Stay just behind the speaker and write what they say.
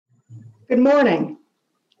Good morning,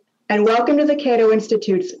 and welcome to the Cato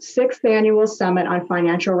Institute's 6th Annual Summit on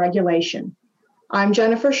Financial Regulation. I'm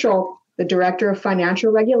Jennifer Schultz, the Director of Financial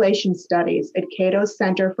Regulation Studies at Cato's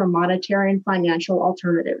Center for Monetary and Financial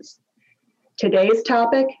Alternatives. Today's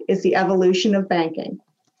topic is the evolution of banking.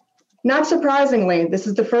 Not surprisingly, this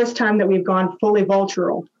is the first time that we've gone fully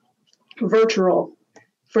virtual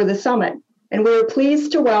for the summit, and we are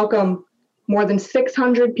pleased to welcome more than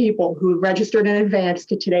 600 people who registered in advance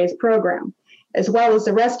to today's program, as well as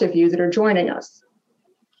the rest of you that are joining us.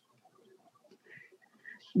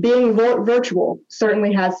 Being virtual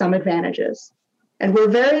certainly has some advantages, and we're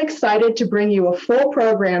very excited to bring you a full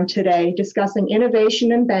program today discussing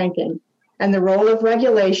innovation in banking and the role of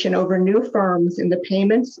regulation over new firms in the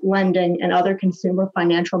payments, lending, and other consumer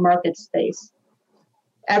financial market space.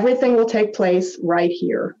 Everything will take place right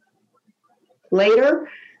here. Later,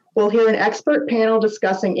 we'll hear an expert panel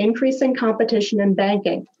discussing increasing competition in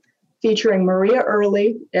banking, featuring Maria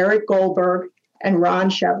Early, Eric Goldberg, and Ron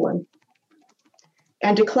Shevlin.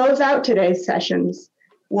 And to close out today's sessions,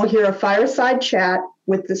 we'll hear a fireside chat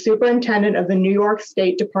with the Superintendent of the New York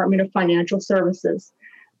State Department of Financial Services,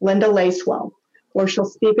 Linda Lacewell, where she'll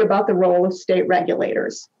speak about the role of state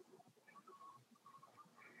regulators.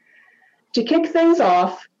 To kick things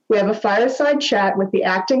off, we have a fireside chat with the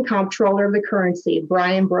acting comptroller of the currency,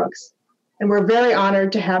 Brian Brooks, and we're very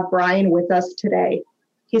honored to have Brian with us today.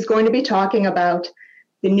 He's going to be talking about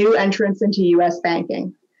the new entrance into U.S.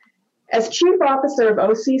 banking. As Chief Officer of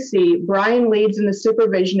OCC, Brian leads in the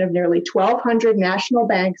supervision of nearly 1,200 national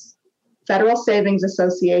banks, federal savings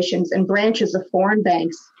associations, and branches of foreign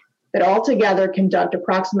banks that altogether conduct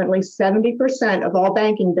approximately 70% of all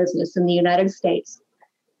banking business in the United States.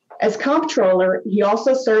 As comptroller, he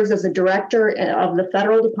also serves as a director of the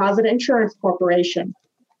Federal Deposit Insurance Corporation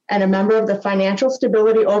and a member of the Financial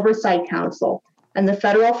Stability Oversight Council and the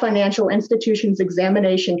Federal Financial Institutions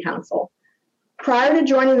Examination Council. Prior to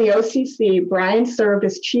joining the OCC, Brian served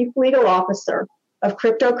as Chief Legal Officer of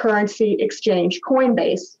cryptocurrency exchange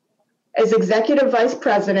Coinbase, as Executive Vice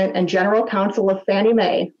President and General Counsel of Fannie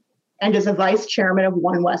Mae, and as a Vice Chairman of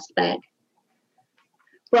One West Bank.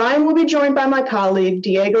 Brian will be joined by my colleague,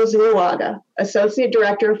 Diego Zuloaga, Associate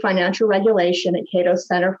Director of Financial Regulation at Cato's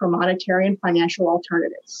Center for Monetary and Financial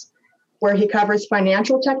Alternatives, where he covers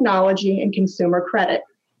financial technology and consumer credit.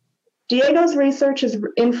 Diego's research has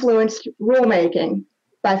influenced rulemaking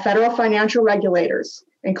by federal financial regulators,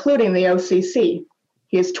 including the OCC.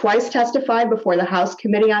 He has twice testified before the House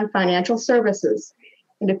Committee on Financial Services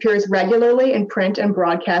and appears regularly in print and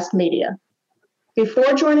broadcast media.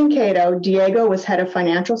 Before joining Cato, Diego was head of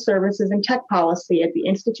financial services and tech policy at the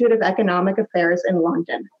Institute of Economic Affairs in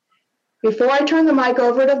London. Before I turn the mic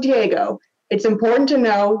over to Diego, it's important to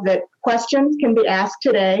know that questions can be asked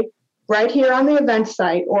today right here on the event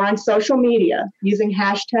site or on social media using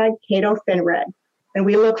hashtag CatoFinReg. And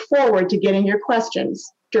we look forward to getting your questions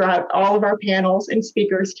throughout all of our panels and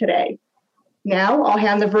speakers today. Now I'll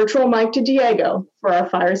hand the virtual mic to Diego for our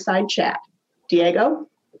fireside chat. Diego?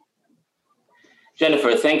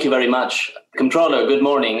 Jennifer, thank you very much. Comptroller, good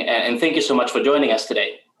morning, and thank you so much for joining us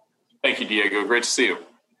today. Thank you, Diego. Great to see you.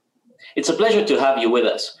 It's a pleasure to have you with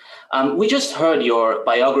us. We just heard your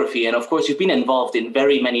biography, and of course, you've been involved in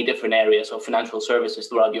very many different areas of financial services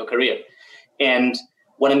throughout your career. And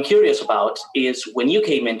what I'm curious about is when you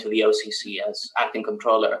came into the OCC as acting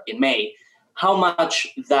comptroller in May, how much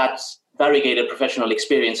that variegated professional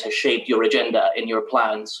experience has shaped your agenda and your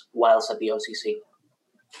plans whilst at the OCC?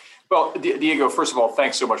 Well, Diego, first of all,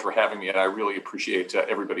 thanks so much for having me, and I really appreciate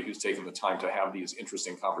everybody who's taken the time to have these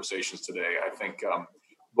interesting conversations today. I think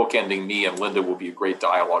bookending me and Linda will be a great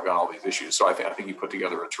dialogue on all these issues. So I think you put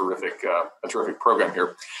together a terrific program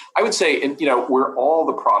here. I would say, we're all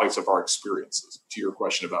the products of our experiences. To your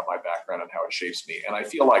question about my background and how it shapes me, and I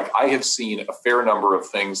feel like I have seen a fair number of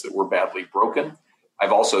things that were badly broken.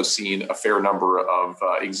 I've also seen a fair number of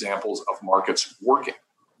examples of markets working.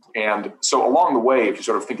 And so along the way, if you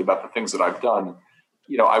sort of think about the things that I've done,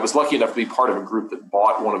 I was lucky enough to be part of a group that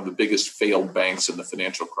bought one of the biggest failed banks in the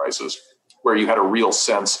financial crisis, where you had a real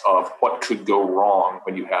sense of what could go wrong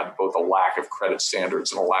when you had both a lack of credit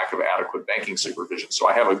standards and a lack of adequate banking supervision. So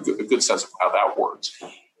I have a good sense of how that works.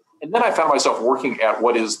 And then I found myself working at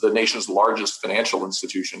what is the nation's largest financial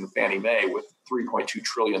institution, Fannie Mae, with $3.2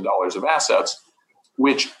 trillion of assets,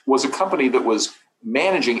 which was a company that was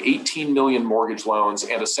managing 18 million mortgage loans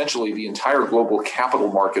and essentially the entire global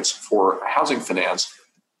capital markets for housing finance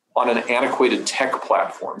on an antiquated tech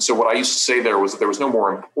platform. So what I used to say there was no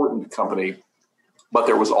more important company, but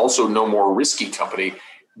there was also no more risky company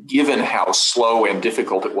given how slow and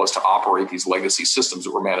difficult it was to operate these legacy systems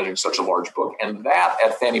that were managing such a large book. And that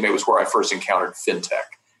at Fannie Mae was where I first encountered fintech.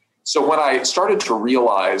 So when I started to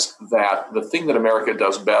realize that the thing that America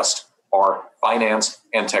does best are finance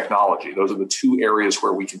and technology, those are the two areas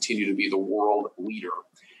where we continue to be the world leader.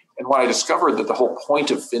 And when I discovered that the whole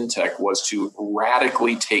point of fintech was to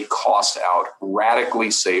radically take cost out,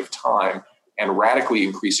 radically save time, and radically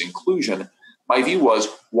increase inclusion, my view was,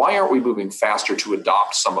 why aren't we moving faster to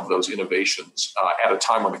adopt some of those innovations at a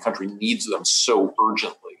time when the country needs them so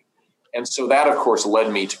urgently? And so that, of course,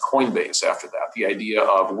 led me to Coinbase after that, the idea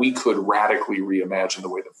of we could radically reimagine the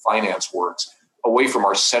way that finance works away from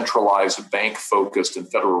our centralized bank-focused and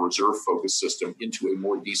Federal Reserve-focused system into a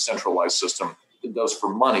more decentralized system that does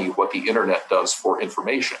for money what the internet does for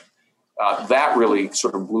information. That really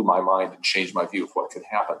sort of blew my mind and changed my view of what could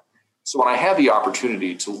happen. So when I had the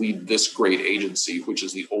opportunity to lead this great agency, which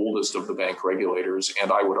is the oldest of the bank regulators,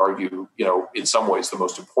 and I would argue, in some ways the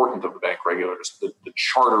most important of the bank regulators, the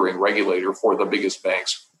chartering regulator for the biggest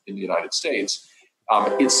banks in the United States,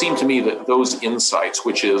 it seemed to me that those insights,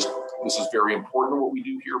 which is, this is very important what we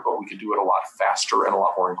do here, but we could do it a lot faster and a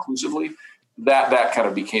lot more inclusively, that kind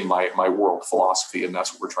of became my world philosophy, and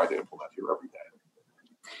that's what we're trying to implement here every day.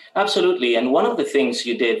 Absolutely. And one of the things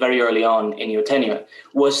you did very early on in your tenure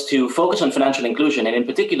was to focus on financial inclusion. And in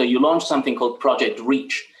particular, you launched something called Project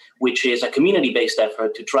Reach, which is a community-based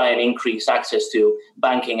effort to try and increase access to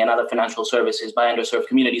banking and other financial services by underserved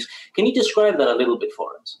communities. Can you describe that a little bit for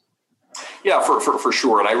us? Yeah, for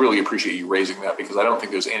sure. And I really appreciate you raising that, because I don't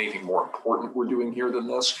think there's anything more important we're doing here than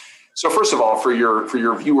this. So first of all, for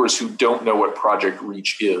your viewers who don't know what Project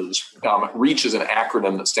Reach is, REACH is an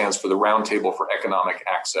acronym that stands for the Roundtable for Economic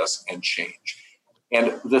Access and Change.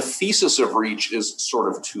 And the thesis of REACH is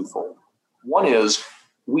sort of twofold. One is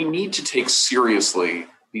we need to take seriously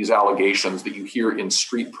these allegations that you hear in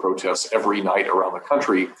street protests every night around the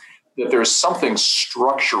country, that there's something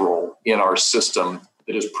structural in our system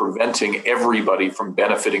that is preventing everybody from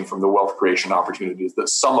benefiting from the wealth creation opportunities that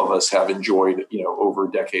some of us have enjoyed, over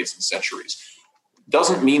decades and centuries.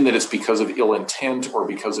 Doesn't mean that it's because of ill intent or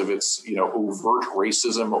because of its, overt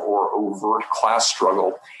racism or overt class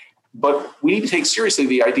struggle. But we need to take seriously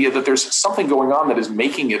the idea that there's something going on that is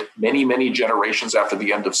making it many, many generations after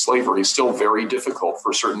the end of slavery still very difficult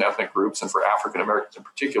for certain ethnic groups and for African Americans in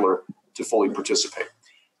particular to fully participate.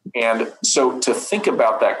 And so to think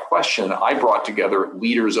about that question, I brought together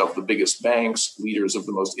leaders of the biggest banks, leaders of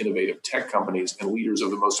the most innovative tech companies, and leaders of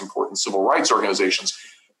the most important civil rights organizations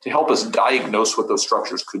to help us diagnose what those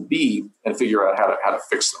structures could be and figure out how to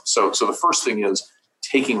fix them. So the first thing is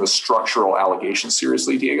taking the structural allegations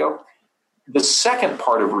seriously, Diego. The second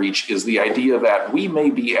part of REACH is the idea that we may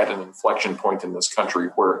be at an inflection point in this country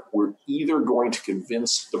where we're either going to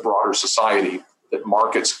convince the broader society that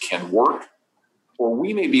markets can work, or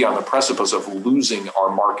we may be on the precipice of losing our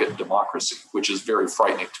market democracy, which is very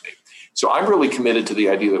frightening to me. So I'm really committed to the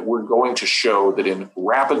idea that we're going to show that in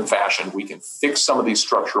rapid fashion, we can fix some of these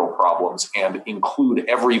structural problems and include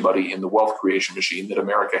everybody in the wealth creation machine that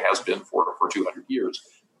America has been for 200 years.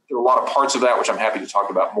 There are a lot of parts of that, which I'm happy to talk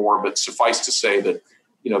about more, but suffice to say that,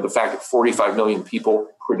 the fact that 45 million people,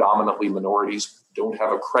 predominantly minorities, don't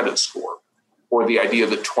have a credit score, or the idea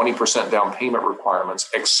that 20% down payment requirements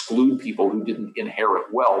exclude people who didn't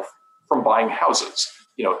inherit wealth from buying houses.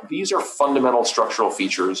 These are fundamental structural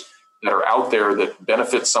features that are out there that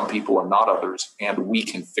benefit some people and not others, and we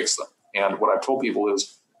can fix them. And what I've told people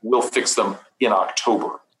is we'll fix them in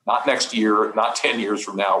October, not next year, not 10 years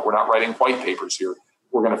from now. We're not writing white papers here.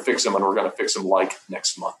 We're going to fix them, and we're going to fix them like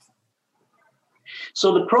next month.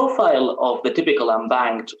 So the profile of the typical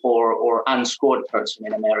unbanked or unscored person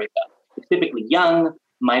in America, it's typically young,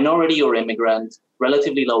 minority or immigrant,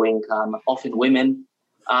 relatively low income, often women,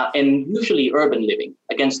 and usually urban living,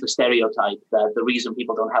 against the stereotype that the reason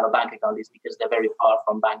people don't have a bank account is because they're very far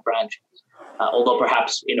from bank branches. Although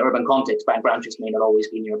perhaps in urban context, bank branches may not always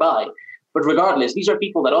be nearby. But regardless, these are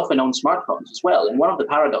people that often own smartphones as well. And one of the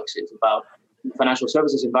paradoxes about the financial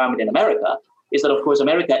services environment in America is that, of course,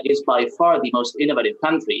 America is by far the most innovative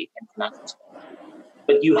country in financial services.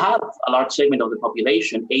 But you have a large segment of the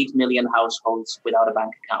population, 8 million households without a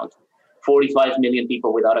bank account, 45 million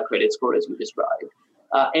people without a credit score, as you described.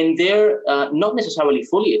 And they're not necessarily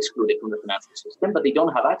fully excluded from the financial system, but they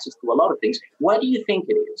don't have access to a lot of things. Why do you think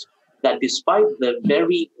it is that despite the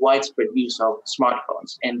very widespread use of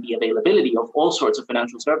smartphones and the availability of all sorts of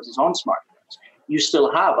financial services on smartphones, you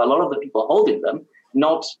still have a lot of the people holding them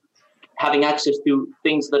not having access to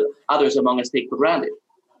things that others among us take for granted?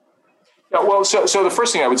 Yeah, well, so the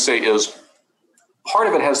first thing I would say is part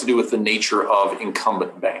of it has to do with the nature of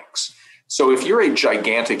incumbent banks. So if you're a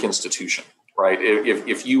gigantic institution, right,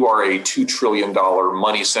 if you are a $2 trillion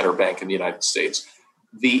money center bank in the United States,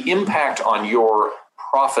 the impact on your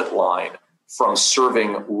profit line from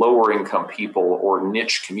serving lower income people or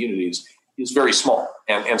niche communities is very small.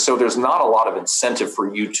 And so there's not a lot of incentive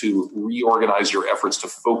for you to reorganize your efforts to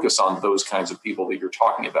focus on those kinds of people that you're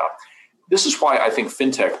talking about. This is why I think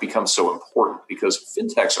fintech becomes so important, because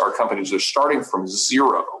fintechs are companies that are starting from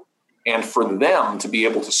zero. And for them to be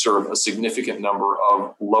able to serve a significant number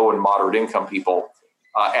of low and moderate income people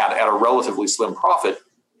at a relatively slim profit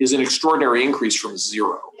is an extraordinary increase from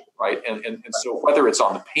zero, right? And so whether it's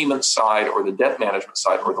on the payment side or the debt management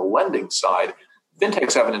side or the lending side,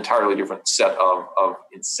 fintechs have an entirely different set of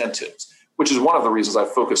incentives, which is one of the reasons I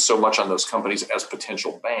focus so much on those companies as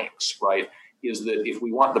potential banks, right? Is that if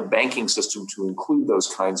we want the banking system to include those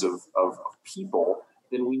kinds of people,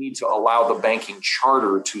 then we need to allow the banking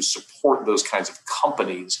charter to support those kinds of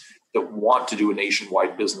companies that want to do a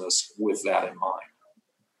nationwide business with that in mind.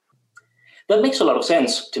 That makes a lot of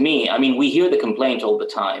sense to me. I mean, we hear the complaint all the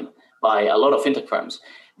time by a lot of fintech firms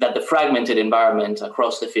that the fragmented environment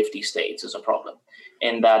across the 50 states is a problem,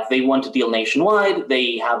 and that they want to deal nationwide.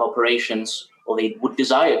 They have operations, or they would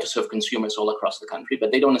desire to serve consumers all across the country,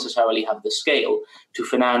 but they don't necessarily have the scale to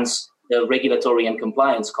finance the regulatory and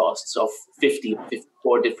compliance costs of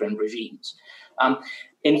 54 different regimes. And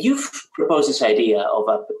you've proposed this idea of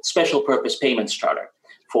a special purpose payments charter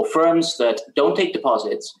for firms that don't take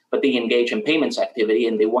deposits, but they engage in payments activity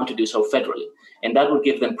and they want to do so federally. And that would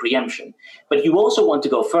give them preemption. But you also want to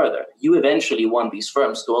go further. You eventually want these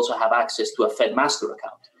firms to also have access to a Fed master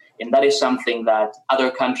account. And that is something that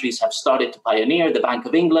other countries have started to pioneer. The Bank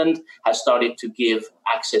of England has started to give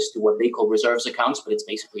access to what they call reserves accounts, but it's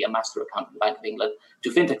basically a master account of the Bank of England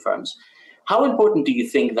to fintech firms. How important do you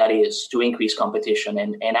think that is to increase competition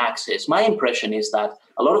and access? My impression is that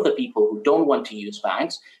a lot of the people who don't want to use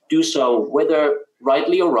banks do so, whether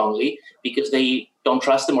rightly or wrongly, because they don't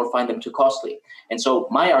trust them or find them too costly. And so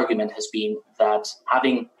my argument has been that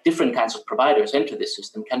having different kinds of providers enter this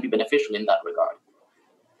system can be beneficial in that regard.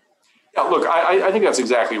 Yeah, look, I think that's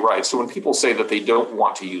exactly right. So when people say that they don't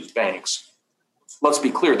want to use banks, let's be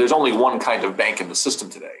clear, there's only one kind of bank in the system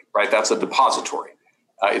today, right? That's a depository.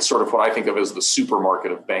 It's sort of what I think of as the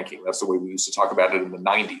supermarket of banking. That's the way we used to talk about it in the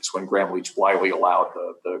 90s when Graham Leach Bliley allowed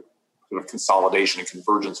the sort of consolidation and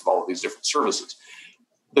convergence of all of these different services.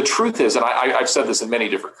 The truth is, and I've said this in many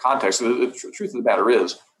different contexts, the truth of the matter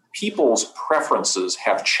is, people's preferences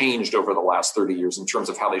have changed over the last 30 years in terms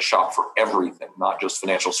of how they shop for everything, not just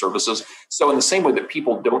financial services. So in the same way that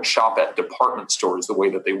people don't shop at department stores the way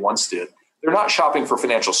that they once did, they're not shopping for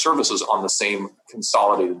financial services on the same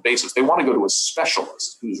consolidated basis. They want to go to a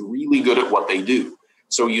specialist who's really good at what they do.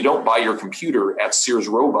 So you don't buy your computer at Sears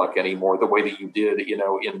Roebuck anymore the way that you did, in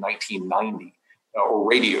 1990 or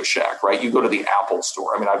Radio Shack, right? You go to the Apple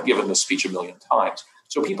store. I mean, I've given this speech a million times.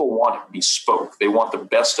 So people want bespoke. They want the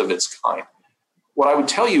best of its kind. What I would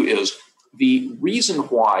tell you is the reason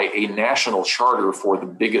why a national charter for the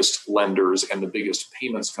biggest lenders and the biggest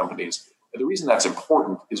payments companies, the reason that's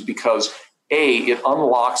important is because it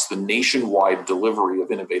unlocks the nationwide delivery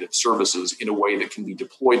of innovative services in a way that can be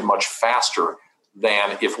deployed much faster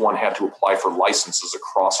than if one had to apply for licenses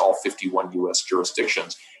across all 51 U.S.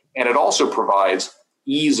 jurisdictions. And it also provides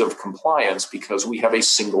ease of compliance because we have a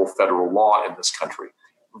single federal law in this country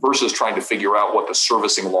versus trying to figure out what the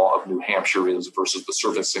servicing law of New Hampshire is versus the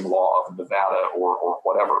servicing law of Nevada or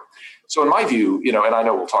whatever. So in my view, and I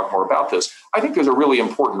know we'll talk more about this, I think there's a really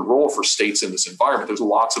important role for states in this environment. There's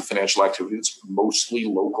lots of financial activity that's mostly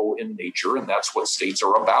local in nature, and that's what states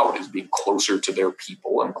are about, is being closer to their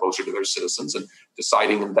people and closer to their citizens and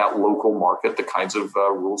deciding in that local market the kinds of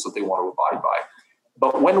rules that they want to abide by.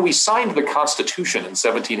 But when we signed the Constitution in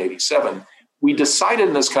 1787, we decided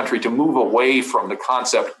in this country to move away from the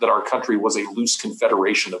concept that our country was a loose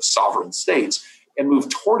confederation of sovereign states and move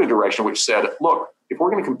toward a direction which said, look, if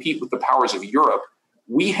we're going to compete with the powers of Europe,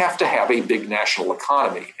 we have to have a big national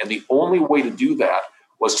economy. And the only way to do that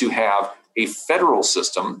was to have a federal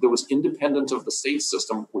system that was independent of the state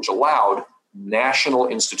system, which allowed national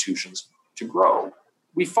institutions to grow.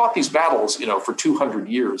 We fought these battles, for 200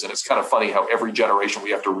 years, and it's kind of funny how every generation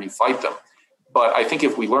we have to refight them. But I think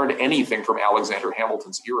if we learned anything from Alexander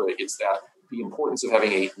Hamilton's era, it's that the importance of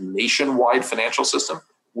having a nationwide financial system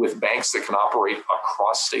with banks that can operate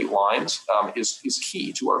across state lines is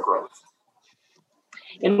key to our growth.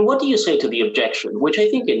 And what do you say to the objection, which I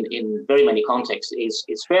think in very many contexts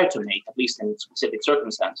is fair to make, at least in specific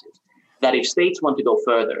circumstances, that if states want to go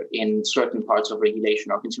further in certain parts of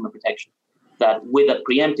regulation or consumer protection, that with a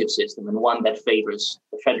preemptive system and one that favors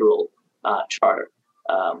the federal charter,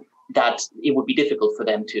 that it would be difficult for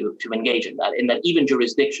them to engage in that, and that even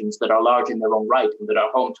jurisdictions that are large in their own right and that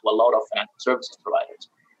are home to a lot of financial services providers,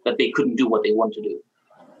 that they couldn't do what they want to do.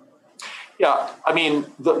 Yeah, I mean,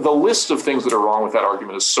 the list of things that are wrong with that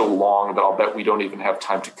argument is so long that I'll bet we don't even have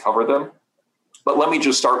time to cover them. But let me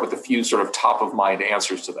just start with a few sort of top of mind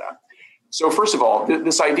answers to that. So first of all,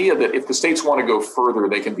 this idea that if the states want to go further,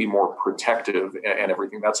 they can be more protective and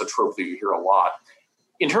everything, that's a trope that you hear a lot.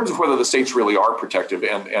 In terms of whether the states really are protective,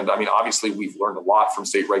 and I mean, obviously we've learned a lot from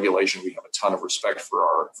state regulation. We have a ton of respect for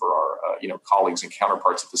our colleagues and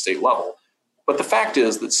counterparts at the state level. But the fact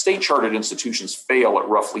is that state chartered institutions fail at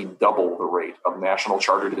roughly double the rate of national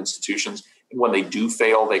chartered institutions. And when they do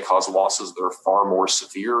fail, they cause losses that are far more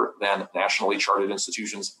severe than nationally chartered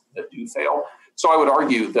institutions that do fail. So I would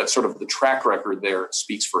argue that sort of the track record there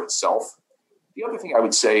speaks for itself. The other thing I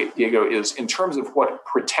would say, Diego, is in terms of what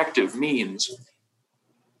protective means,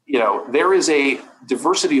 there is a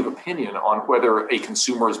diversity of opinion on whether a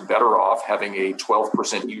consumer is better off having a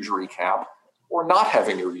 12% usury cap or not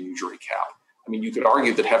having a usury cap. I mean, you could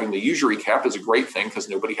argue that having the usury cap is a great thing because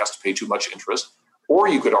nobody has to pay too much interest. Or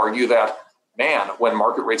you could argue that, man, when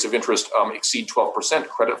market rates of interest exceed 12%,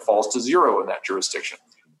 credit falls to zero in that jurisdiction.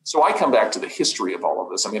 So I come back to the history of all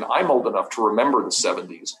of this. I mean, I'm old enough to remember the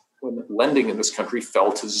 70s when lending in this country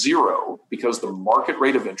fell to zero because the market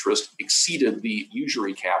rate of interest exceeded the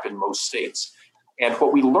usury cap in most states. And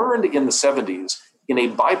what we learned in the 70s, in a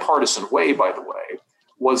bipartisan way, by the way,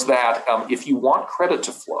 was that if you want credit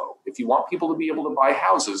to flow, if you want people to be able to buy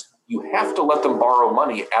houses, you have to let them borrow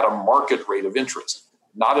money at a market rate of interest,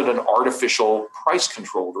 not at an artificial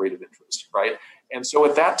price-controlled rate of interest, right? And so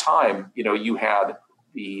at that time, you had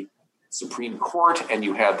the Supreme Court and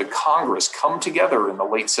you had the Congress come together in the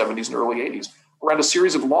late 70s and early 80s around a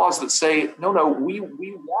series of laws that say, no, we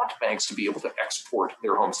want banks to be able to export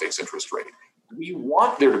their home state's interest rate. We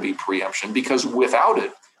want there to be preemption because without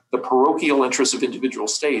it, the parochial interests of individual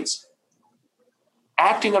states,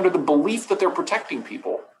 acting under the belief that they're protecting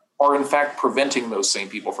people, are in fact preventing those same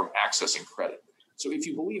people from accessing credit. So if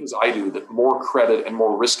you believe, as I do, that more credit and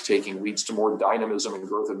more risk-taking leads to more dynamism and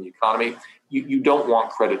growth in the economy, you don't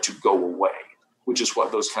want credit to go away, which is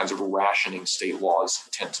what those kinds of rationing state laws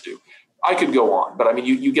tend to do. I could go on, but I mean,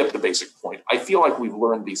 you get the basic point. I feel like we've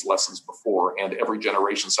learned these lessons before, and every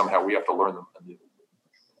generation somehow we have to learn them anew.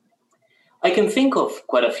 I can think of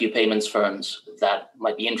quite a few payments firms that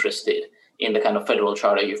might be interested in the kind of federal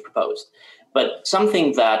charter you've proposed. But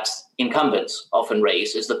something that incumbents often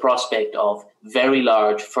raise is the prospect of very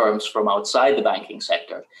large firms from outside the banking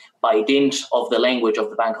sector, by dint of the language of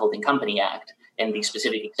the Bank Holding Company Act and the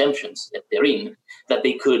specific exemptions that they're in, that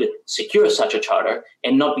they could secure such a charter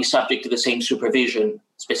and not be subject to the same supervision,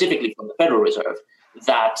 specifically from the Federal Reserve,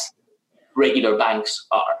 that regular banks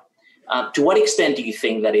are. To what extent do you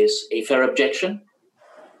think that is a fair objection?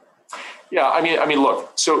 Yeah, I mean,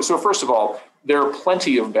 look. So first of all, there are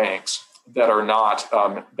plenty of banks that are not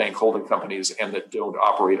bank holding companies and that don't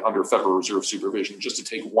operate under Federal Reserve supervision. Just to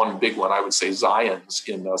take one big one, I would say Zions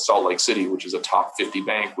in Salt Lake City, which is a top 50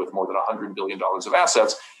 bank with more than $100 billion of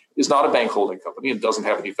assets, is not a bank holding company and doesn't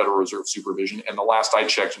have any Federal Reserve supervision. And the last I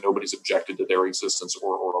checked, nobody's objected to their existence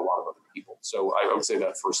or a lot of other people. So I would say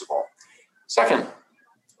that first of all. Second,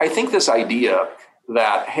 I think this idea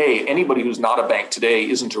that, hey, anybody who's not a bank today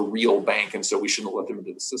isn't a real bank, and so we shouldn't let them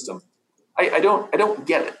into the system. I don't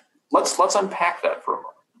get it. Let's unpack that for a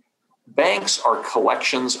moment. Banks are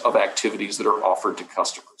collections of activities that are offered to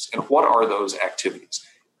customers. And what are those activities?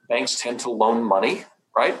 Banks tend to loan money,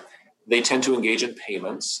 right? They tend to engage in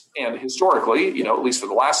payments. And historically, at least for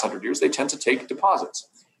the last 100 years, they tend to take deposits.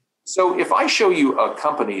 So if I show you a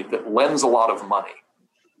company that lends a lot of money,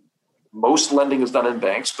 most lending is done in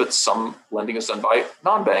banks, but some lending is done by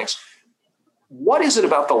non-banks. What is it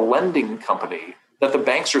about the lending company that the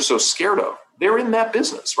banks are so scared of? They're in that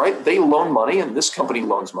business, right? They loan money and this company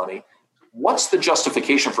loans money. What's the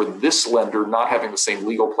justification for this lender not having the same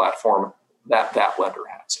legal platform that lender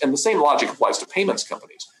has? And the same logic applies to payments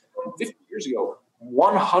companies. 50 years ago,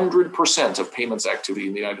 100% of payments activity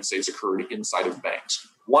in the United States occurred inside of banks.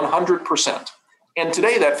 100%. And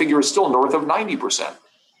today that figure is still north of 90%.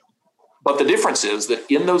 But the difference is that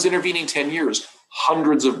in those intervening 10 years,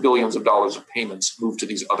 hundreds of billions of dollars of payments moved to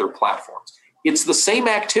these other platforms. It's the same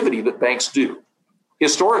activity that banks do.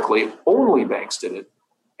 Historically, only banks did it.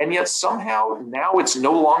 And yet somehow now it's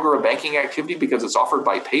no longer a banking activity because it's offered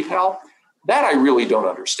by PayPal. That I really don't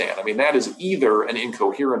understand. I mean, that is either an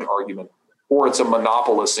incoherent argument or it's a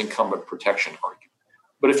monopolist incumbent protection argument.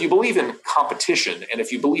 But if you believe in competition and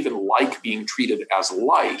if you believe in like being treated as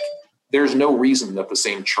like, there's no reason that the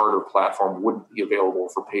same charter platform wouldn't be available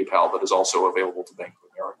for PayPal that is also available to Bank of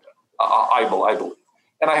America. I believe.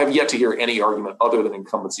 And I have yet to hear any argument other than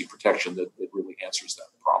incumbency protection that really answers that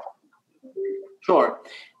problem. Sure.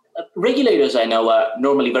 Regulators, I know, are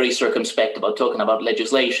normally very circumspect about talking about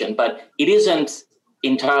legislation, but it isn't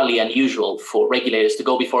entirely unusual for regulators to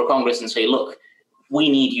go before Congress and say, look, we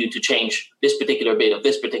need you to change this particular bit of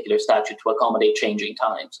this particular statute to accommodate changing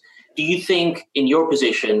times. Do you think, in your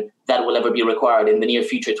position, that will ever be required in the near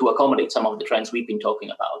future to accommodate some of the trends we've been talking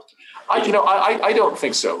about? I don't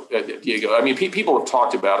think so, Diego. I mean, people have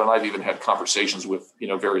talked about, and I've even had conversations with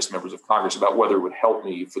various members of Congress about whether it would help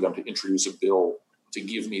me for them to introduce a bill to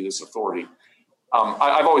give me this authority.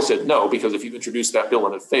 I've always said no, because if you introduce that bill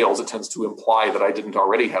and it fails, it tends to imply that I didn't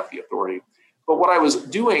already have the authority. But what I was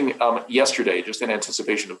doing yesterday, just in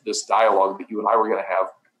anticipation of this dialogue that you and I were going to have,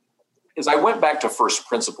 is I went back to first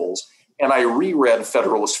principles and I reread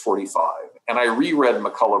Federalist 45, and I reread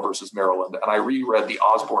McCulloch versus Maryland, and I reread the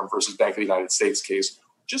Osborne versus Bank of the United States case,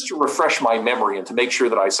 just to refresh my memory and to make sure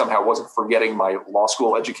that I somehow wasn't forgetting my law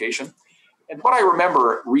school education. And what I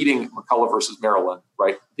remember reading McCulloch versus Maryland,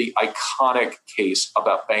 right, the iconic case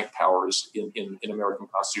about bank powers in American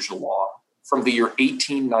constitutional law from the year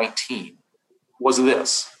 1819 was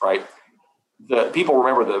this, right? The people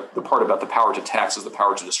remember the part about the power to tax is the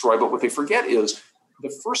power to destroy, but what they forget is the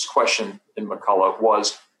first question in McCulloch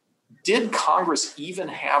was, did Congress even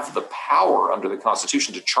have the power under the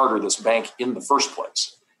Constitution to charter this bank in the first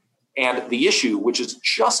place? And the issue, which is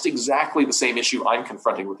just exactly the same issue I'm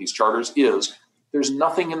confronting with these charters, is there's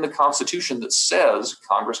nothing in the Constitution that says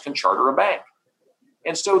Congress can charter a bank.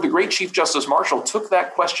 And so the great Chief Justice Marshall took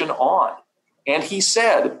that question on, and he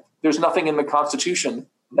said, there's nothing in the Constitution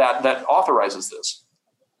that authorizes this.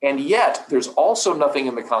 And yet, there's also nothing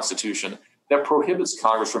in the Constitution that prohibits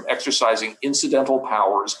Congress from exercising incidental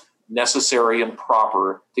powers necessary and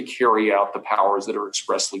proper to carry out the powers that are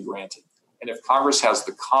expressly granted. And if Congress has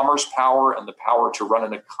the commerce power and the power to run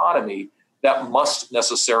an economy, that must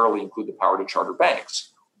necessarily include the power to charter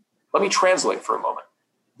banks. Let me translate for a moment.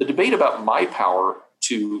 The debate about my power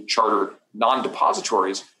to charter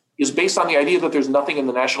non-depositories is based on the idea that there's nothing in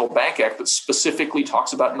the National Bank Act that specifically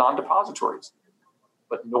talks about non-depositories.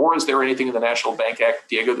 But nor is there anything in the National Bank Act,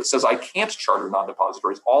 Diego, that says I can't charter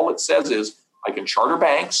non-depositories. All it says is I can charter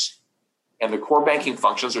banks, and the core banking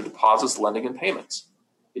functions are deposits, lending, and payments.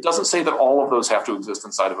 It doesn't say that all of those have to exist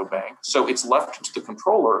inside of a bank. So it's left to the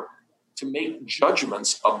controller to make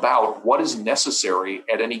judgments about what is necessary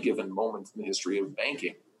at any given moment in the history of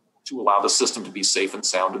banking to allow the system to be safe and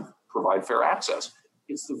sound and provide fair access.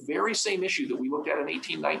 It's the very same issue that we looked at in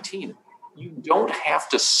 1819. You don't have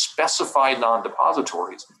to specify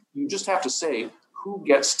non-depositories. You just have to say who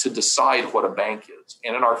gets to decide what a bank is.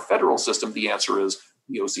 And in our federal system, the answer is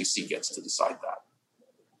the OCC gets to decide that.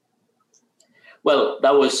 Well,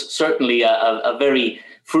 that was certainly a very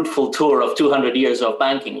fruitful tour of 200 years of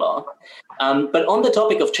banking law. But on the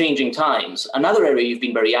topic of changing times, another area you've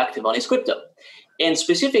been very active on is crypto. And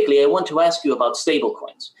specifically, I want to ask you about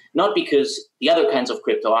stablecoins, not because the other kinds of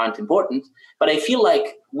crypto aren't important, but I feel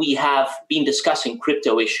like we have been discussing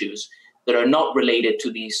crypto issues that are not related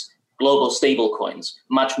to these global stablecoins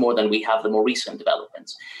much more than we have the more recent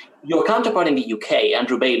developments. Your counterpart in the UK,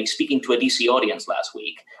 Andrew Bailey, speaking to a DC audience last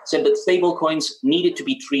week, said that stablecoins needed to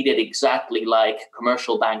be treated exactly like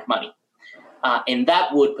commercial bank money. And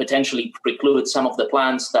that would potentially preclude some of the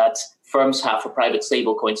plans that firms have for private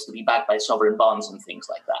stablecoins to be backed by sovereign bonds and things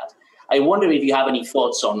like that. I wonder if you have any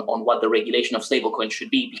thoughts on what the regulation of stablecoins should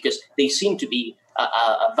be, because they seem to be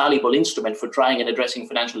a valuable instrument for trying and addressing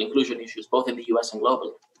financial inclusion issues, both in the US and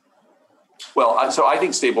globally. Well, so I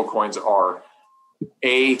think stablecoins are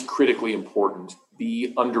A, critically important,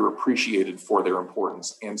 B, underappreciated for their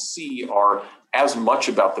importance, and C, are as much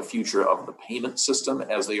about the future of the payment system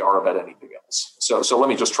as they are about anything else. So let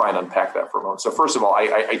me just try and unpack that for a moment. So first of all,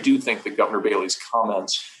 I do think that Governor Bailey's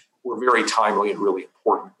comments were very timely and really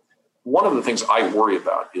important. One of the things I worry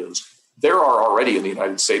about is there are already in the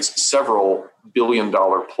United States several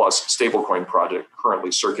billion-dollar plus stablecoin projects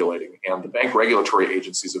currently circulating, and the bank regulatory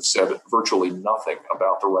agencies have said virtually nothing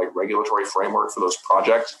about the right regulatory framework for those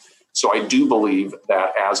projects. So I do believe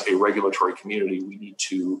that as a regulatory community, we need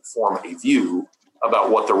to form a view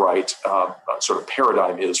about what the right sort of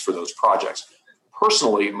paradigm is for those projects.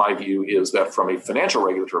 Personally, my view is that from a financial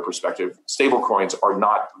regulatory perspective, stablecoins are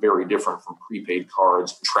not very different from prepaid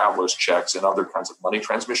cards, traveler's checks, and other kinds of money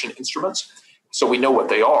transmission instruments. So we know what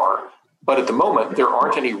they are. But at the moment, there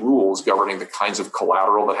aren't any rules governing the kinds of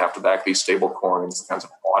collateral that have to back these stablecoins, the kinds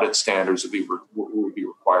of audit standards that would be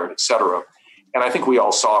required, et cetera. And I think we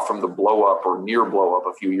all saw from the blow up or near blow up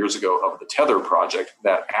a few years ago of the Tether project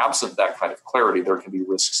that absent that kind of clarity, there can be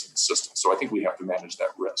risks in the system. So I think we have to manage that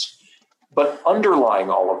risk. But underlying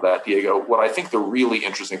all of that, Diego, what I think the really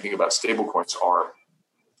interesting thing about stablecoins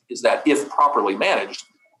is that if properly managed,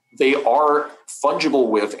 they are fungible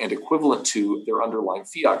with and equivalent to their underlying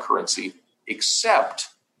fiat currency, except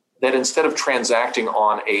that instead of transacting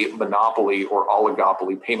on a monopoly or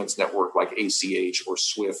oligopoly payments network like ACH or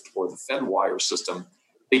SWIFT or the Fedwire system,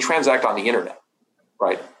 they transact on the internet,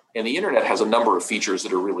 right? And the internet has a number of features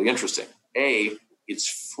that are really interesting. A,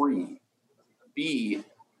 it's free. B,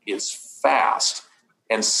 it's fast.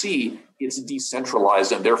 And C, it's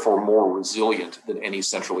decentralized and therefore more resilient than any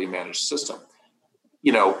centrally managed system.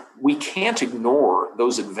 We can't ignore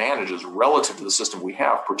those advantages relative to the system we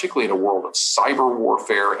have, particularly in a world of cyber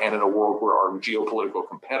warfare and in a world where our geopolitical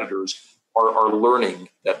competitors are learning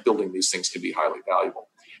that building these things can be highly valuable.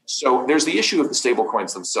 So there's the issue of the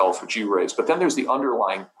stablecoins themselves, which you raised, but then there's the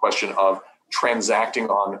underlying question of transacting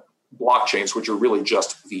on blockchains, which are really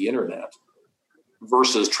just the internet,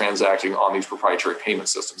 versus transacting on these proprietary payment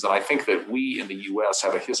systems. And I think that we in the US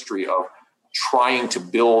have a history of trying to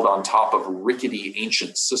build on top of rickety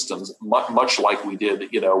ancient systems, much like we did,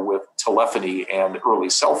 with telephony and early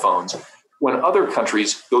cell phones, when other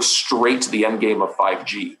countries go straight to the end game of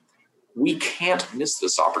 5G. We can't miss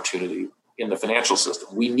this opportunity in the financial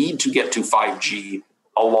system. We need to get to 5G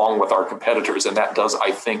along with our competitors, and that does,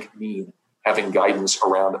 I think, mean having guidance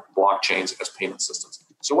around blockchains as payment systems.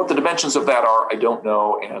 So what the dimensions of that are, I don't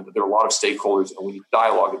know, and there are a lot of stakeholders, and we need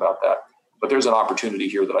dialogue about that. But there's an opportunity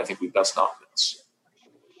here that I think we best not miss.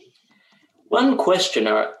 One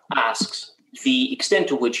questioner asks the extent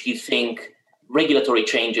to which you think regulatory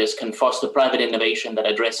changes can foster private innovation that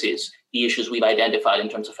addresses the issues we've identified in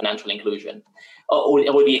terms of financial inclusion, or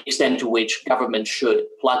the extent to which government should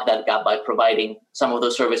plug that gap by providing some of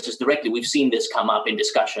those services directly. We've seen this come up in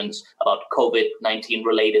discussions about COVID-19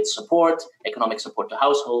 related support, economic support to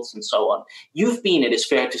households, and so on. You've been, it is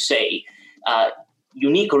fair to say,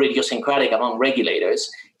 unique or idiosyncratic among regulators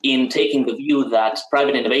in taking the view that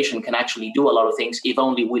private innovation can actually do a lot of things if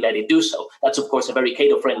only we let it do so. That's, of course, a very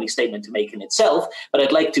Cato-friendly statement to make in itself, but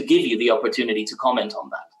I'd like to give you the opportunity to comment on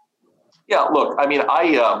that. Yeah, look, I mean,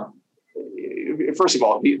 first of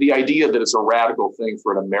all, the idea that it's a radical thing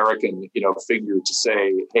for an American, figure to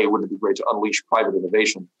say, hey, wouldn't it be great to unleash private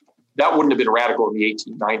innovation? That wouldn't have been radical in the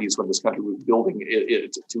 1890s when this country was building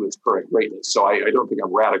it to its current greatness. So I don't think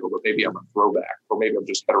I'm radical, but maybe I'm a throwback, or maybe I'm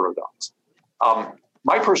just heterodox.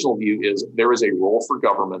 My personal view is there is a role for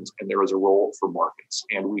government and there is a role for markets,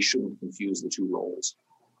 and we shouldn't confuse the two roles.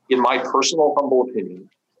 In my personal humble opinion,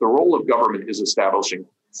 the role of government is establishing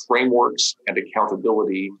frameworks and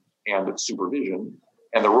accountability and supervision,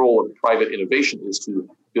 and the role of private innovation is to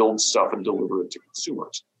build stuff and deliver it to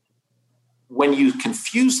consumers. When you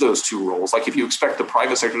confuse those two roles, like if you expect the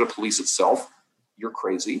private sector to police itself, you're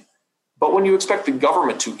crazy. But when you expect the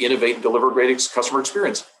government to innovate and deliver great customer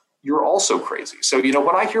experience, you're also crazy. So,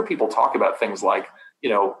 when I hear people talk about things like,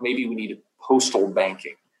 maybe we need postal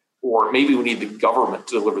banking, or maybe we need the government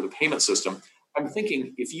to deliver the payment system, I'm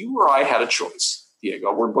thinking, if you or I had a choice,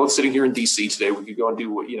 Diego, we're both sitting here in DC today, we could go and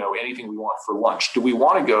do, anything we want for lunch. Do we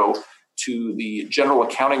want to go to the general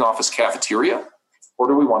accounting office cafeteria, or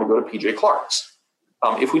do we want to go to PJ Clark's?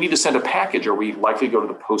 If we need to send a package, are we likely to go to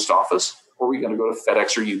the post office, or are we going to go to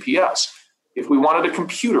FedEx or UPS? If we wanted a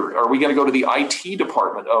computer, are we going to go to the IT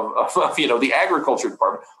department of the agriculture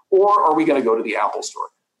department, or are we going to go to the Apple store?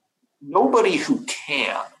 Nobody who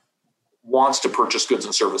can wants to purchase goods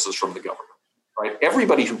and services from the government, right?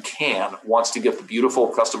 Everybody who can wants to get the beautiful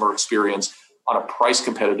customer experience on a price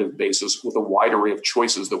competitive basis with a wide array of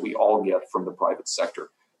choices that we all get from the private sector.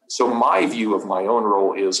 So my view of my own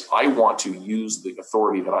role is I want to use the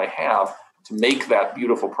authority that I have to make that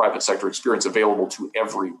beautiful private sector experience available to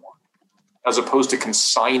everyone, as opposed to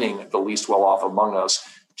consigning the least well-off among us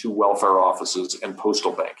to welfare offices and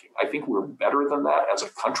postal banking. I think we're better than that as a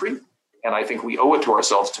country, and I think we owe it to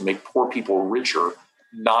ourselves to make poor people richer,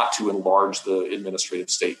 not to enlarge the administrative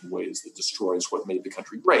state in ways that destroys what made the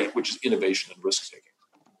country great, which is innovation and risk-taking.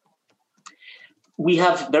 We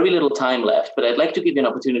have very little time left, but I'd like to give you an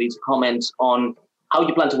opportunity to comment on how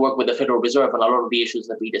you plan to work with the Federal Reserve on a lot of the issues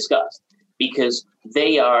that we discussed, because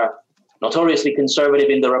they are notoriously conservative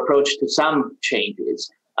in their approach to some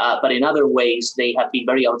changes, but in other ways, they have been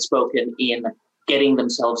very outspoken in getting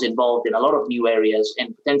themselves involved in a lot of new areas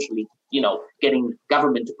and potentially, getting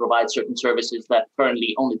government to provide certain services that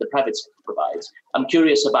currently only the private sector provides. I'm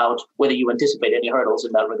curious about whether you anticipate any hurdles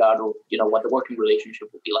in that regard, or, what the working relationship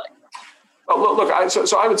would be like.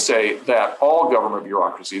 So I would say that all government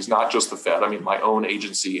bureaucracies, not just the Fed, I mean, my own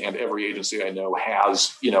agency and every agency I know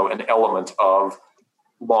has, an element of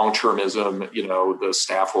long-termism, the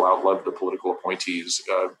staff will outlive the political appointees,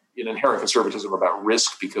 an inherent conservatism about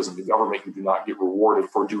risk, because in the government you do not get rewarded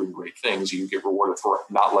for doing great things, you get rewarded for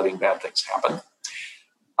not letting bad things happen.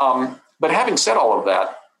 But having said all of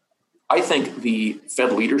that, I think the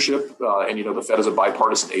Fed leadership, and the Fed is a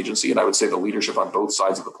bipartisan agency, and I would say the leadership on both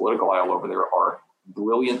sides of the political aisle over there are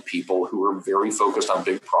brilliant people who are very focused on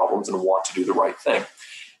big problems and want to do the right thing.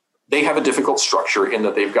 They have a difficult structure in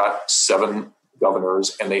that they've got 7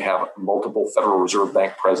 governors and they have multiple Federal Reserve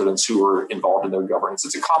Bank presidents who are involved in their governance.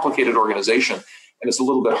 It's a complicated organization, and it's a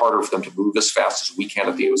little bit harder for them to move as fast as we can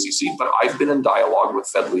at the OCC. But I've been in dialogue with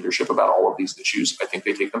Fed leadership about all of these issues. I think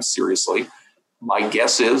they take them seriously. My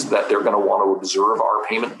guess is that they're going to want to observe our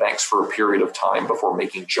payment banks for a period of time before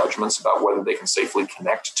making judgments about whether they can safely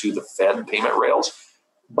connect to the Fed payment rails.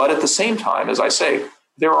 But at the same time, as I say,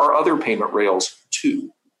 there are other payment rails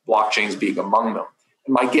too, blockchains being among them.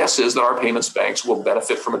 And my guess is that our payments banks will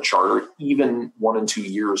benefit from a charter even 1 and 2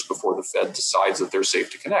 years before the Fed decides that they're safe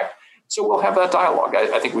to connect. So we'll have that dialogue.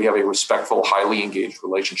 I think we have a respectful, highly engaged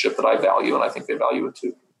relationship that I value, and I think they value it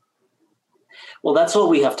too. Well, that's all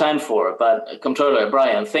we have time for. But Comptroller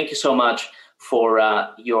Brian, thank you so much for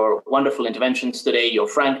your wonderful interventions today, your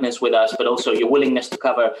frankness with us, but also your willingness to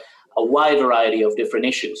cover a wide variety of different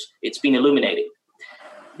issues. It's been illuminating.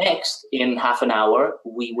 Next, in half an hour,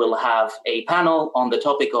 we will have a panel on the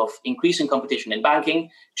topic of increasing competition in banking,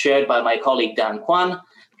 chaired by my colleague Dan Kwan.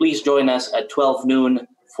 Please join us at 12 noon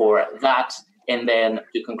for that. And then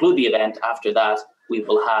to conclude the event after that, we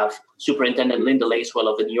will have Superintendent Linda Lacewell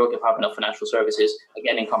of the New York Department of Financial Services,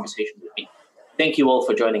 again in conversation with me. Thank you all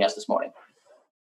for joining us this morning.